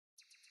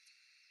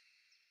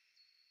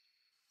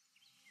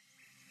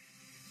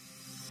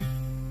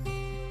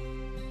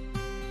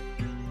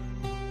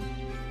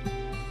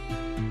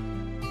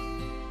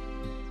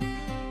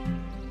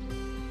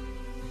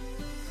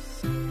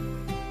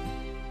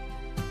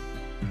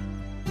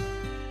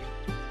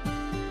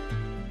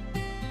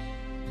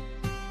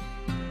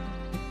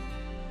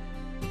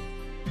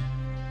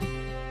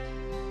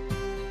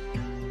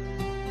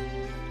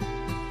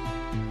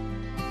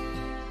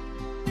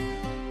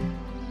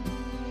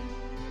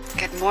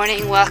Good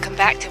morning, welcome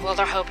back to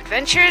Wilder Hope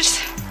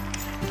Adventures.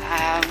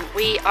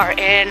 We are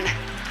in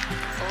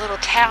the little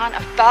town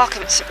of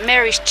Balcombe at St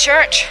Mary's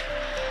Church.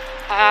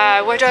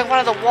 We're doing one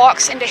of the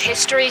walks into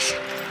history,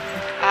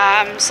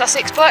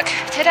 Sussex book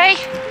today.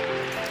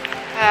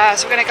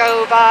 So we're going to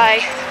go by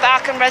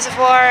Balcombe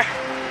Reservoir,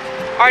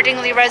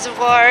 Ardingly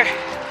Reservoir,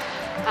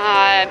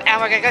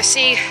 and we're going to go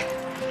see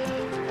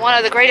one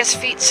of the greatest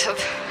feats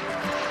of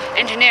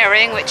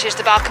engineering, which is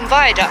the Balcombe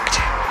Viaduct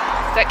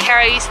that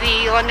carries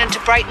the London to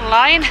Brighton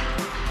line.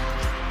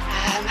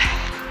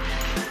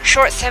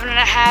 Short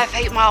 7.5,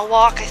 8 mile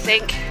walk, I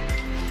think.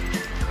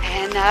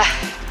 And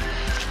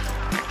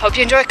hope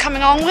you enjoy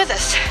coming on with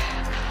us.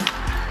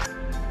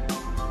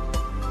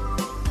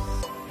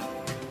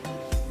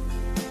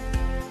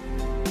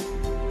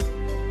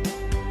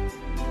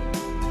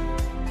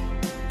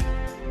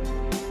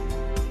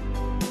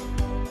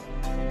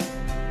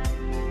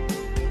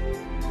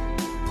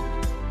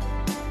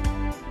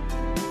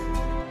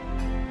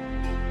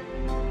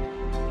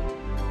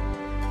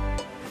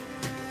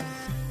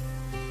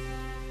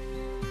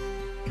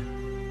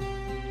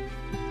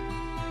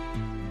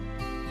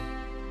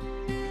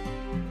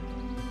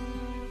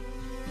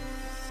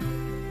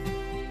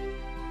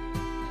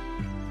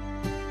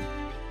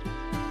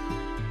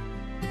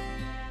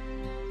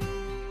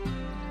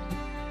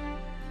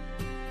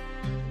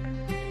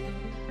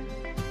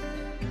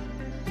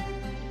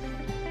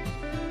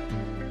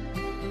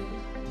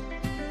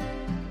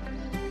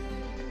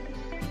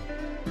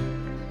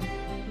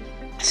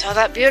 So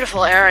that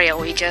beautiful area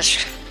we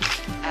just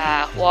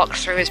walked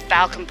through is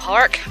Balcombe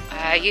Park.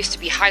 It used to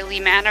be Highly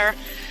Manor,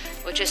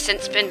 which has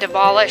since been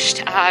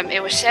demolished.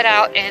 It was set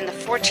out in the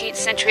 14th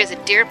century as a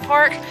deer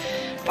park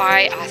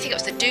by, I think it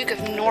was the Duke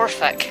of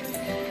Norfolk.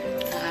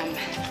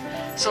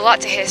 So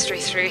lots of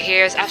history through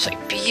here. It's an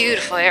absolutely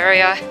beautiful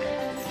area.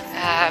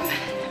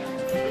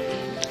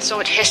 So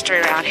much history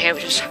around here,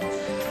 which is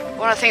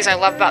one of the things I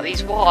love about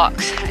these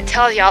walks. I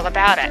tell you all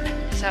about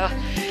it. So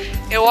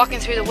you're walking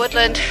through the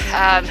woodland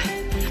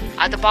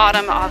at the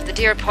bottom of the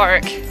deer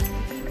park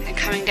and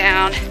coming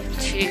down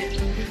to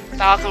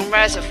Balcombe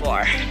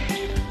Reservoir.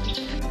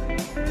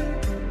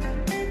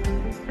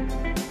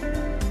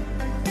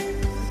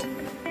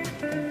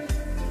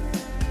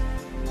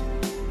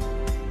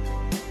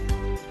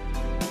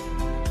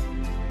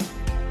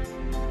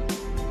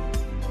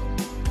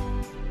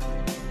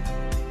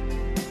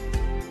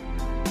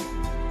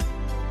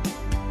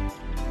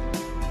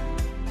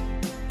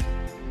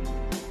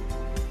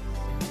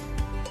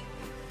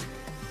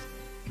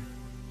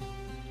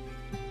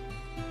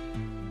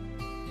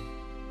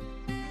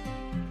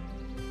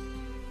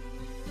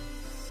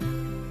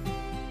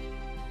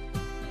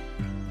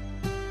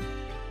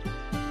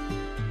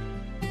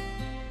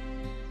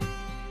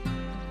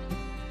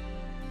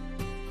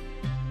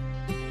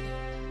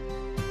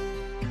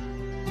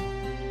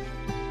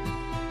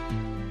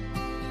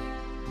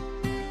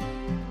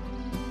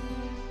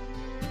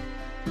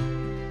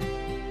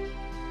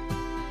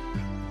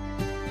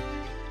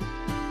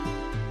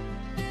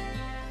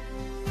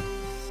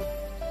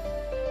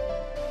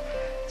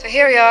 So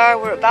here we are,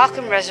 we're at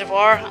Balcombe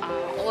Reservoir.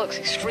 It looks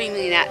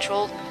extremely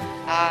natural.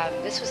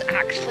 This was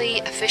actually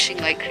a fishing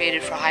lake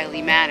created for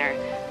Highly Manor.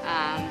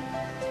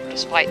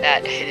 Despite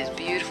that, it is a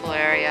beautiful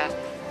area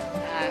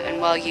and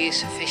well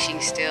used for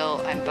fishing still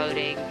and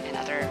boating and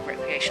other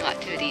recreational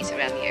activities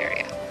around the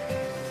area.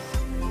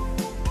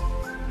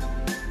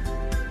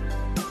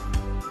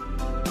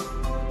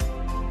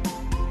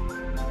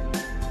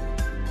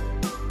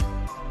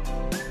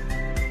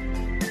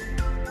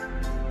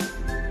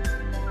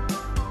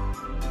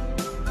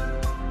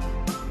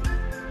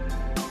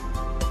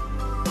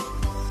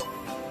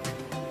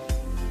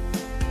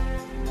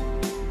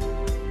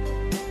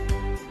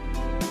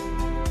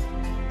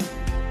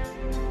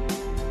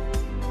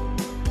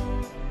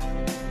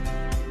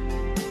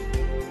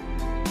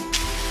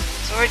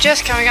 We're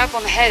just coming up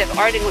on the head of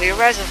Ardingly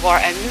Reservoir,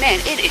 and man,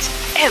 it is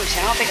empty.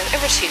 I don't think I've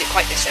ever seen it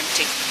quite this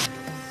empty.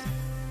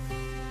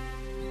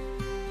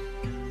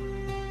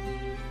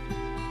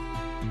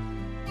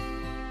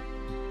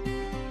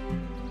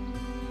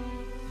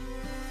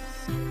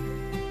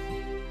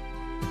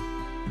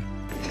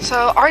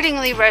 So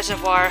Ardingly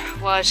Reservoir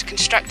was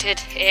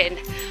constructed in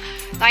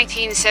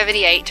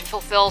 1978 to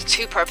fulfill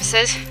two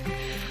purposes.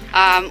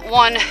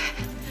 One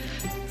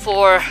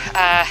for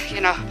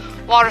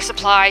water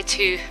supply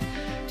to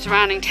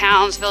surrounding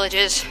towns,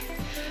 villages,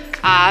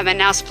 and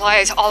now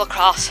supplies all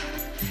across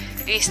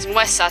East and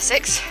West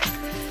Sussex.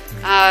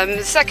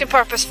 The second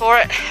purpose for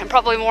it, and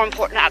probably more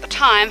important at the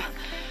time,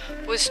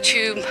 was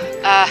to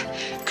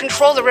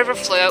control the river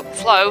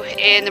flow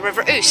in the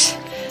River Ouse.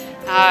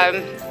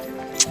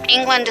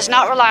 England does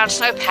not rely on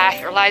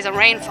snowpack, it relies on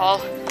rainfall,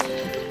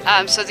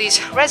 so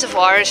these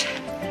reservoirs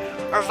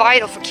are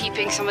vital for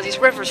keeping some of these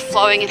rivers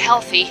flowing and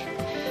healthy.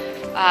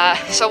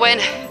 So when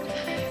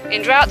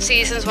in drought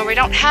seasons, when we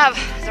don't have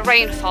the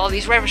rainfall,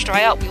 these rivers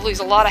dry up, we lose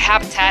a lot of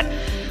habitat,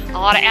 a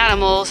lot of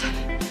animals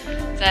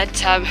that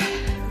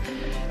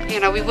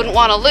we wouldn't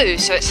want to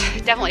lose. So it's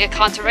definitely a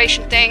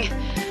conservation thing.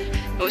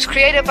 It was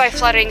created by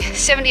flooding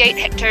 78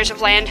 hectares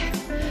of land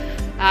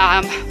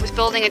with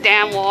building a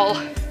dam wall.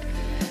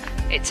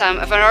 It's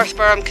of an earth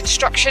berm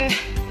construction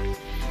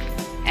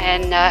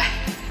and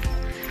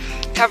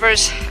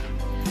covers,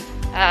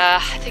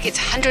 I think it's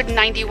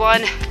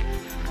 191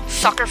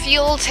 soccer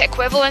fields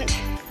equivalent,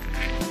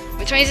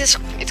 which means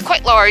it's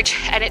quite large,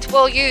 and it's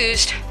well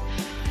used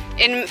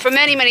for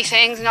many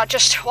things, not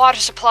just water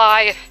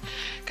supply,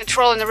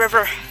 controlling the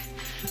river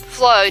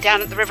flow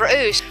down at the River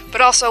Ouse,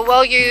 but also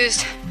well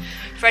used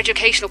for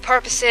educational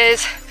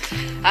purposes.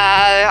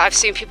 I've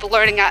seen people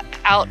learning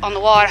out on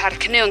the water how to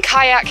canoe and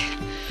kayak,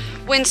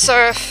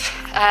 windsurf,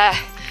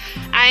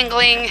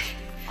 angling,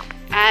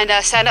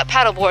 and stand-up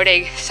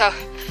paddleboarding. So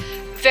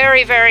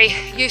very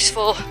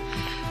useful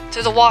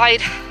to the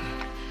wide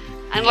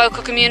and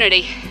local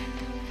community.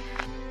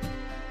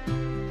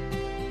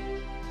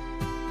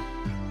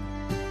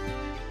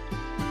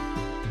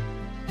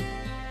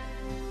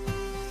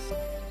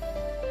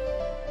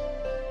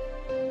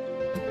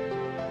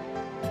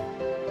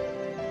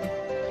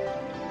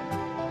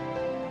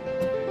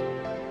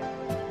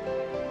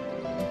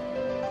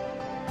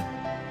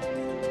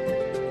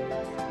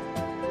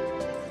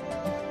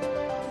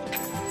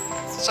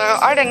 So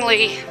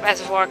Ardingly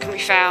Reservoir can be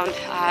found.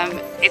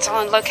 It's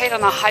located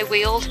on the High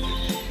Weald,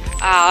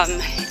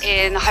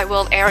 in the High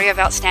Weald area of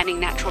outstanding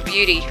natural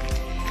beauty,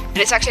 and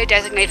it's actually a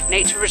designated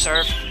nature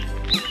reserve.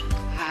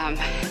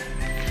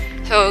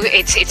 So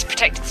it's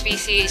protected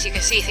species. You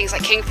can see things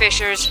like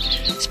kingfishers,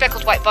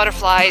 speckled white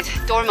butterflies,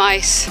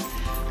 dormice,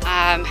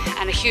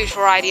 and a huge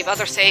variety of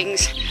other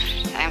things.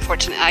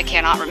 Unfortunately, I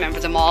cannot remember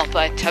them all,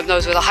 but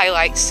those were the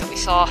highlights that we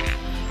saw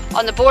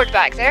on the board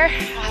back there.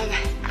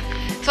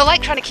 So I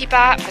like trying to keep an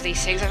eye out for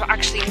these things. I've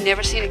actually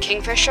never seen a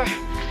kingfisher,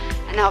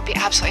 and that would be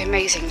absolutely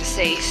amazing to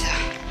see. So,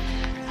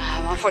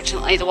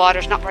 unfortunately, the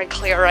water's not very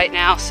clear right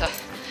now, so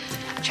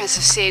the chance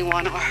of seeing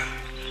one are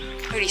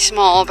pretty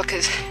small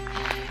because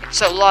it's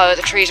so low.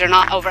 The trees are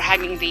not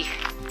overhanging the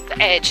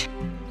edge.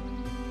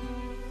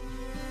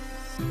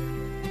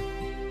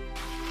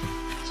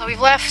 So we've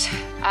left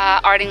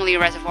Ardingly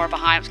Reservoir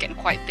behind. It's getting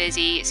quite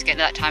busy. It's getting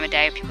to that time of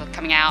day. People are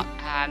coming out.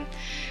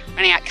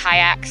 Renting out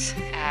kayaks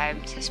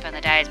to spend the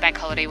day. It's bank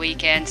holiday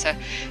weekend, so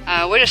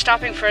we're just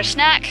stopping for a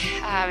snack.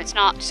 It's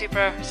not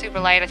super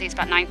late. I think it's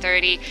about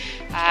 9:30.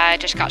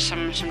 Just got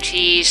some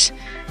cheese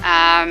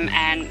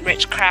and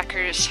rich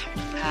crackers,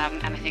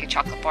 and I think a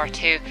chocolate bar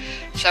too.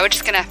 So we're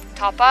just gonna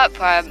top up.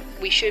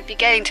 We should be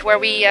getting to where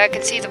we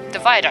can see the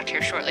viaduct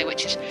here shortly,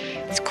 which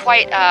is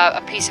quite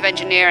a piece of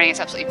engineering. It's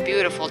absolutely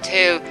beautiful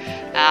too.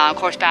 Of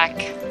course, back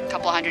a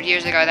couple of hundred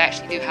years ago, they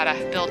actually knew how to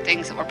build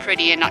things that were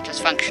pretty and not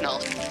just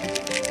functional.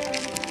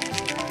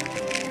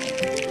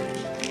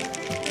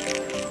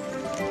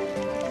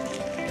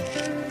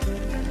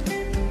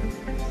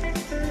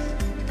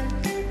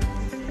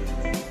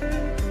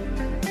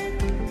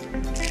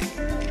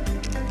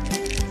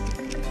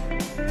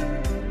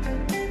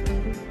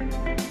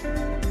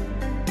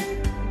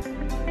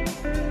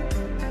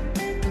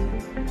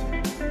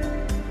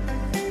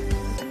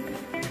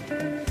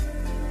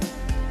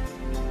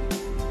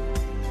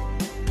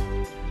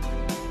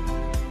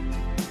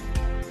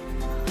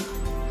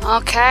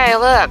 Okay,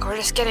 look, we're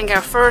just getting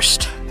our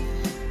first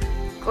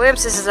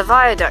glimpses of the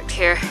viaduct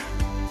here.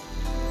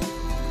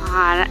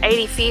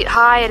 80 feet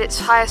high at its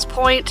highest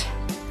point,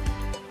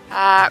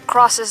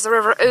 crosses the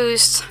River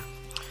Ouse,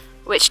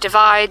 which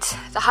divides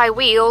the High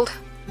Weald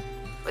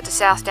with the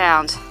South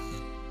Downs.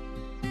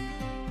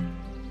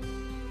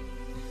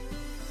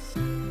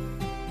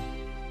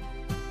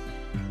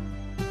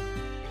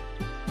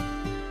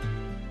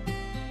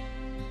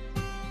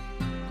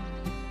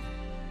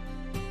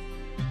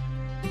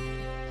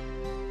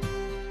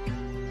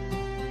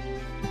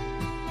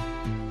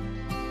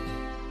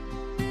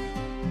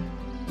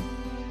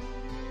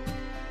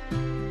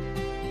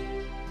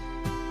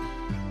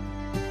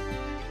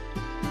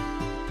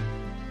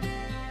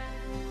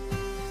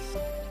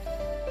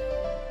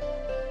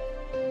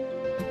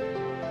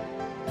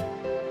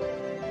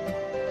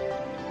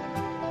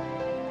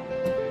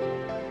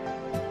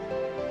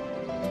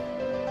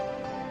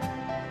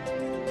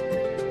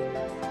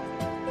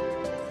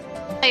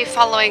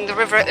 Following the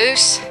River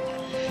Ouse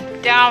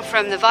down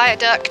from the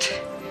viaduct,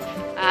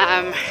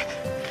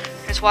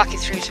 just walking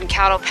through some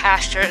cattle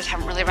pastures.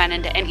 Haven't really run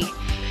into any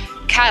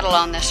cattle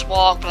on this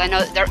walk, but I know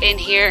that they're in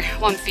here,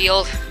 one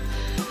field,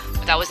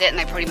 but that was it, and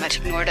they pretty much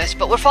ignored us.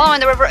 But we're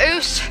following the River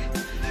Ouse.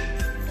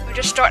 We're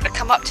just starting to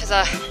come up to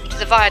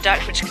the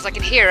viaduct, which, because I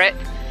can hear it,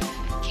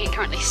 can't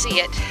currently see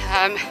it,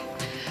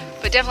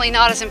 but definitely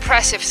not as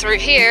impressive through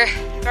here.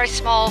 Very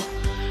small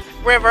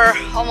river,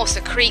 almost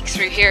a creek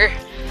through here.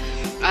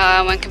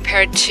 When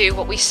compared to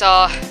what we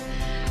saw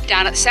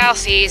down at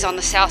Southease on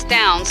the South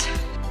Downs.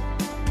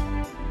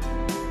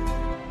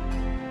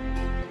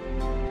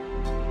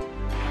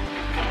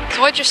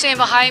 So what you're seeing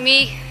behind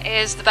me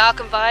is the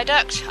Balcombe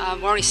Viaduct.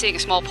 We're only seeing a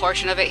small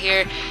portion of it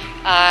here,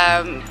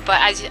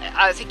 but as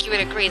I think you would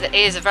agree that it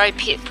is a very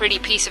pretty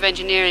piece of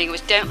engineering. It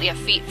was definitely a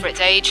feat for its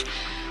age,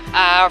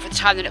 or for the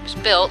time that it was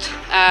built.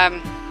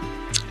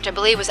 which I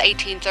believe was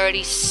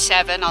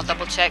 1837, I'll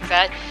double check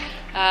that.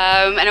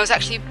 And it was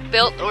actually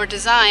built or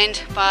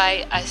designed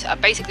by a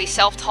basically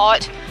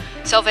self-taught,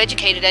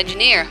 self-educated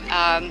engineer.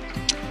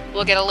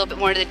 We'll get a little bit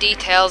more into the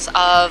details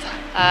of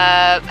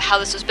how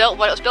this was built,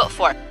 what it was built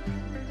for.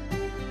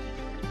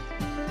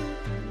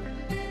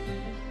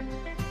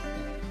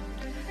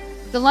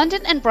 The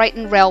London and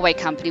Brighton Railway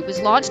Company was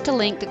launched to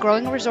link the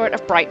growing resort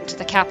of Brighton to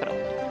the capital.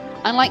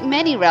 Unlike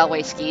many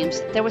railway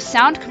schemes, there was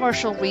sound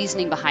commercial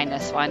reasoning behind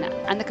this one,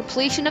 and the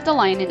completion of the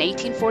line in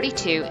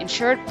 1842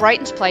 ensured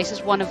Brighton's place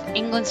as one of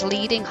England's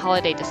leading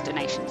holiday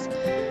destinations.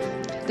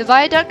 The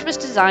viaduct was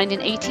designed in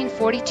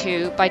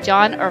 1842 by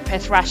John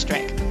Urpeth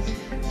Rastrick.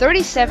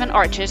 37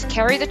 arches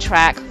carry the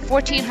track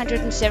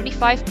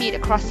 1,475 feet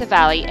across the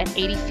valley and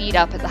 80 feet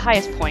up at the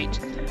highest point.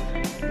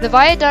 The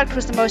viaduct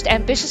was the most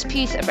ambitious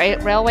piece of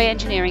railway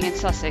engineering in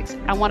Sussex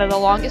and one of the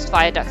longest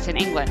viaducts in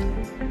England.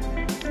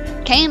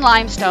 Cane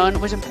limestone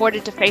was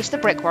imported to face the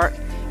brickwork,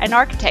 and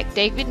architect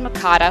David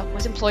Makata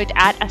was employed to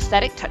add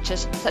aesthetic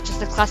touches such as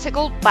the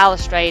classical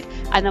balustrade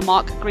and the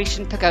mock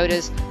Grecian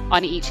pagodas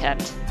on each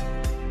end.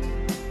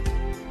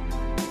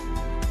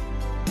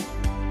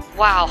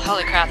 Wow,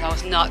 holy crap, that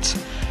was nuts.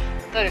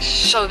 That is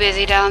so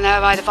busy down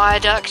there by the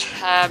viaduct.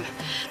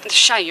 It's a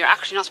shame, you're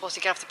actually not supposed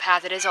to get off the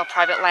path. It is all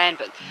private land,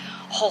 but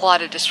a whole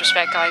lot of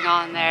disrespect going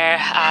on there.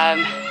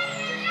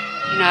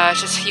 You know,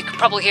 it's just, you can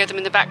probably hear them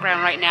in the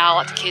background right now,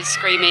 lots of kids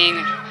screaming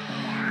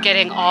and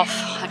getting off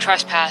and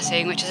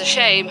trespassing, which is a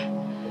shame.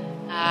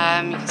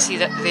 You can see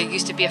that there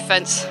used to be a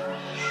fence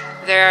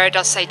there. It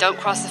does say don't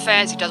cross the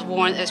fence. It does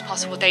warn there's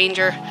possible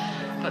danger,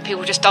 but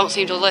people just don't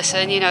seem to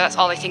listen. You know, that's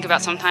all they think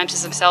about sometimes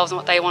is themselves and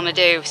what they want to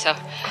do. So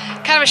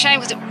kind of a shame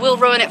because it will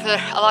ruin it for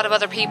a lot of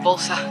other people.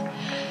 So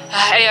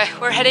anyway,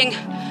 we're heading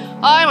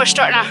on. We're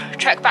starting our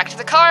trek back to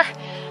the car.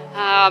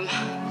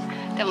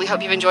 Definitely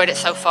hope you've enjoyed it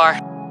so far.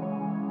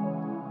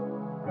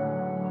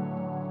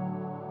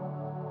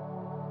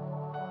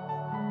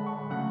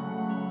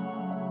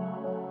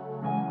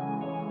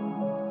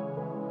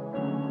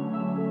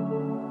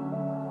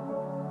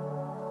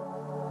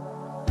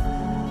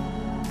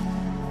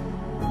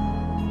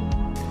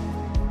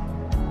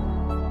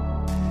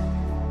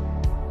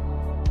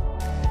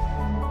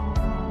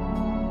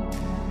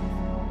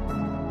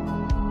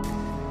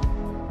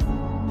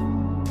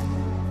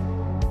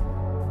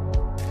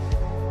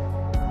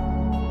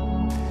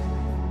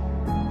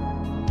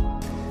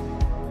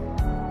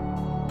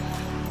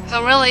 So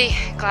I'm really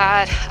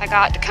glad I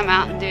got to come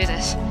out and do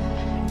this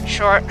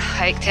short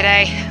hike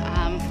today.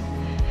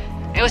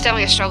 It was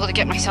definitely a struggle to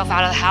get myself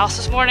out of the house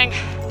this morning.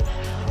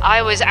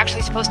 I was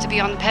actually supposed to be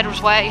on the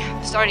Pedder's Way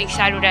starting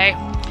Saturday.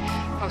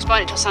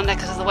 Postponed it till Sunday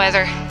because of the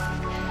weather.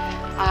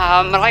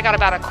 But I got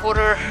about a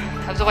quarter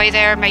of the way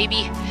there,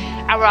 maybe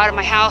hour out of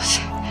my house.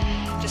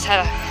 Just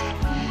had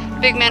a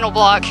big mental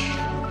block.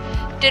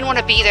 Didn't want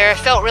to be there.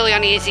 Felt really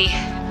uneasy.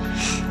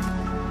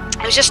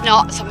 It was just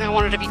not something I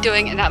wanted to be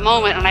doing in that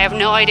moment, and I have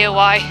no idea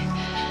why.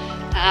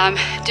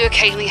 Do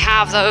occasionally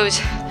have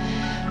those.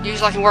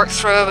 Usually I can work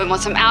through them, and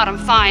once I'm out I'm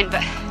fine,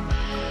 but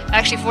I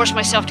actually forced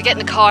myself to get in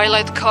the car,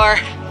 load the car,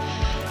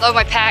 load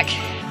my pack,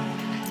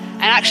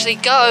 and actually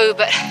go.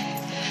 But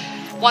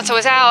once I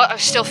was out, I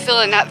was still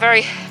feeling that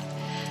very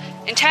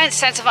intense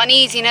sense of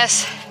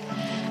uneasiness,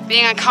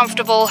 being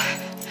uncomfortable.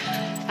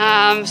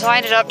 So I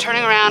ended up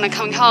turning around and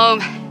coming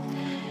home.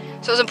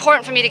 So it was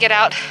important for me to get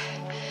out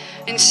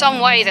in some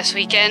way this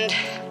weekend,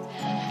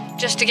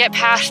 just to get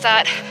past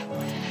that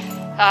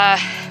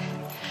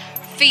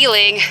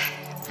feeling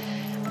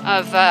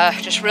of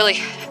just really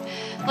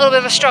a little bit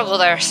of a struggle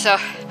there. So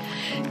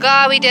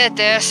glad we did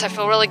this. I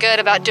feel really good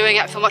about doing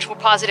it. I feel much more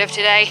positive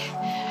today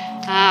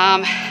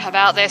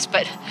about this,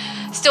 but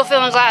still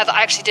feeling glad that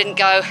I actually didn't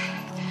go.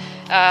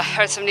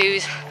 Heard some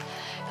news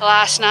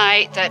last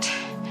night that,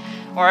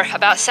 or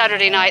about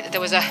Saturday night, that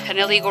there was an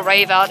illegal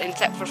rave out in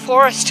Thetford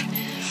Forest,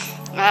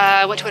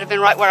 which would have been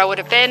right where I would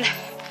have been.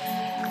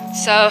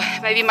 So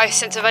maybe my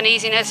sense of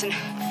uneasiness and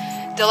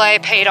delay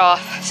paid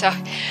off. So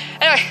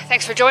anyway,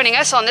 thanks for joining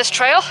us on this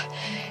trail,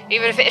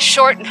 even if it is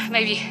short and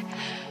maybe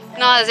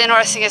not as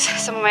interesting as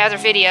some of my other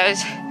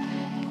videos.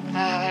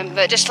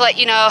 But just to let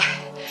you know,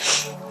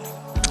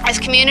 this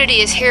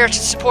community is here to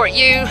support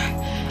you,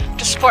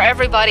 to support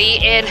everybody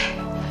in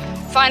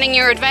finding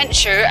your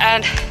adventure.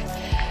 And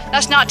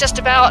that's not just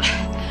about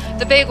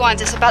the big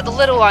ones, it's about the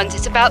little ones.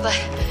 It's about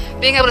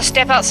being able to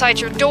step outside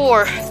your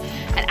door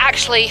and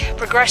actually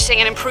progressing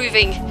and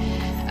improving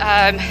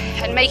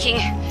and making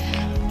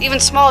even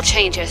small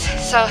changes.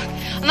 So,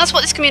 and that's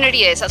what this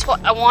community is. That's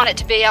what I want it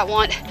to be. I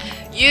want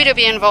you to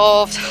be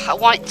involved. I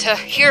want to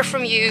hear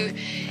from you,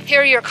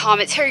 hear your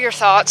comments, hear your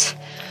thoughts,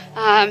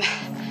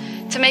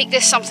 to make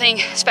this something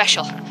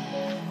special.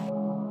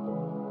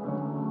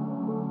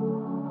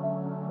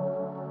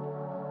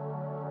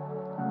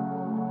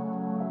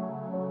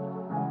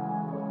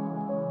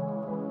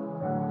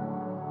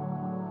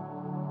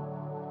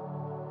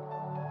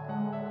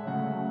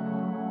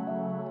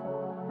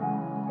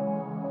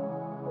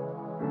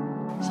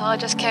 So I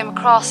just came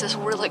across this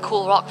really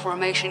cool rock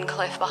formation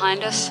cliff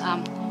behind us.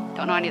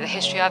 Don't know any of the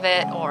history of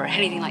it or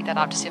anything like that.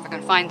 I'll have to see if I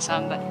can find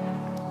some, but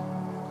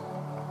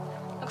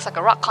looks like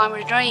a rock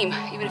climber's dream,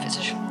 even if it's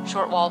a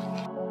short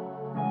wall.